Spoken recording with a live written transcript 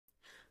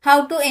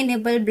How to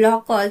enable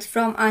block calls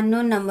from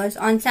unknown numbers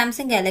on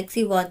Samsung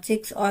Galaxy Watch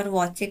 6 or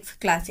Watch 6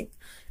 Classic.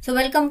 So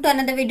welcome to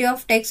another video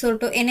of tech. So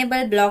to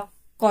enable block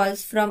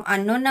calls from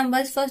unknown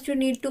numbers, first you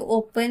need to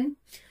open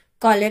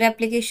caller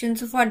application.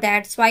 So for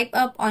that, swipe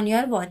up on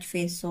your watch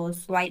face. So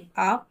swipe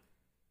up.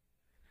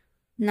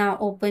 Now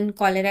open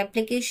caller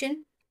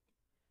application.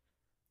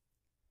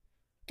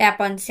 Tap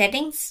on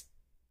settings.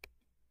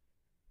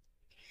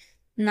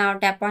 Now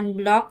tap on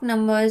block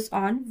numbers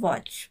on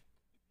watch.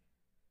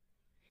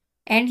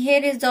 And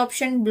here is the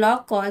option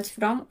block calls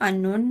from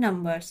unknown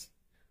numbers.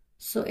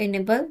 So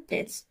enable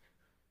this.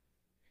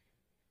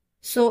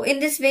 So in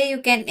this way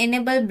you can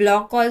enable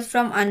block calls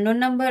from unknown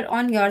number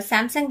on your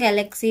Samsung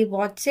Galaxy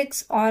Watch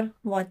 6 or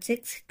Watch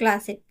 6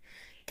 Classic.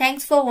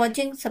 Thanks for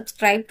watching.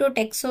 Subscribe to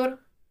TechSource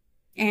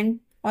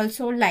and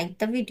also like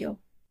the video.